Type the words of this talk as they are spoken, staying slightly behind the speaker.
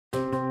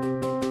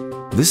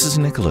This is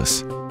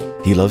Nicholas.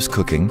 He loves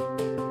cooking,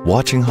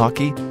 watching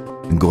hockey,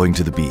 and going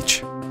to the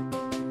beach.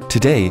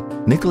 Today,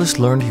 Nicholas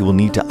learned he will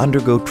need to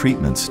undergo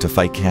treatments to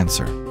fight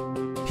cancer.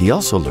 He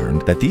also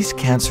learned that these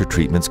cancer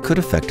treatments could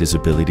affect his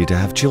ability to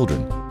have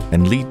children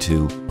and lead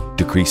to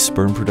decreased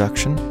sperm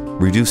production,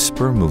 reduced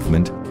sperm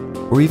movement,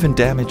 or even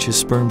damage his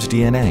sperm's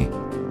DNA.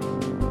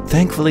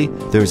 Thankfully,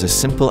 there is a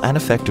simple and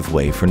effective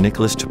way for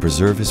Nicholas to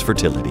preserve his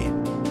fertility.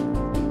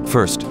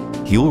 First,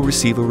 he will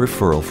receive a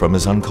referral from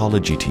his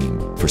oncology team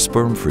for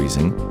sperm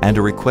freezing and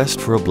a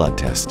request for a blood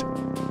test.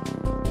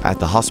 At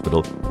the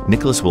hospital,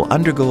 Nicholas will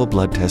undergo a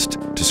blood test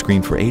to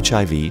screen for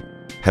HIV,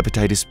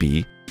 hepatitis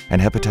B,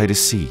 and hepatitis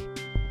C.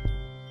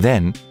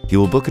 Then, he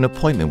will book an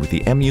appointment with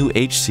the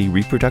MUHC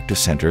Reproductive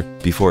Center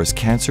before his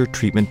cancer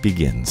treatment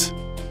begins.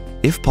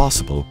 If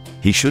possible,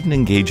 he shouldn't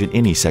engage in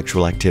any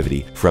sexual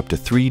activity for up to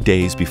 3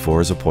 days before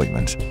his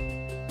appointment.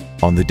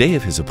 On the day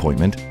of his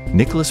appointment,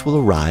 Nicholas will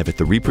arrive at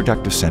the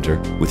reproductive center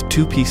with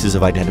 2 pieces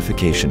of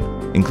identification,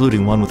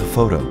 including one with a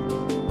photo.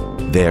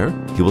 There,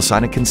 he will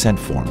sign a consent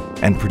form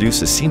and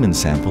produce a semen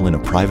sample in a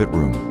private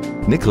room.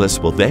 Nicholas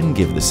will then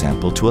give the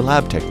sample to a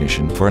lab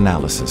technician for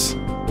analysis.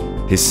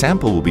 His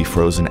sample will be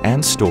frozen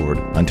and stored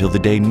until the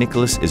day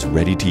Nicholas is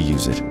ready to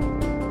use it.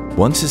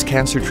 Once his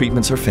cancer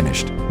treatments are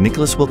finished,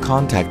 Nicholas will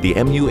contact the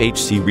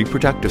MUHC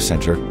Reproductive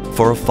Center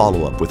for a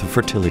follow-up with a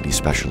fertility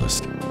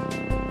specialist.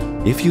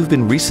 If you've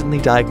been recently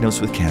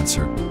diagnosed with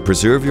cancer,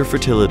 preserve your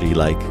fertility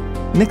like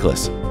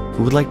Nicholas,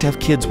 who would like to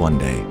have kids one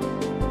day,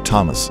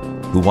 Thomas,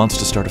 who wants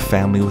to start a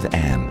family with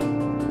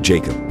Anne,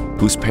 Jacob,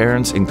 whose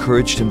parents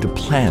encouraged him to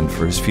plan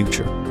for his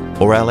future,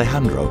 or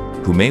Alejandro,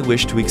 who may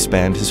wish to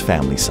expand his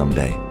family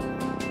someday.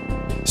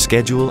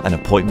 Schedule an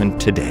appointment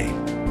today.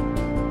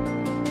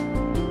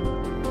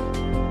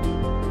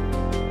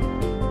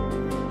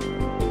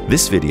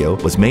 This video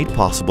was made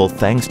possible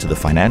thanks to the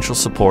financial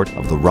support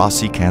of the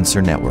Rossy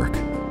Cancer Network.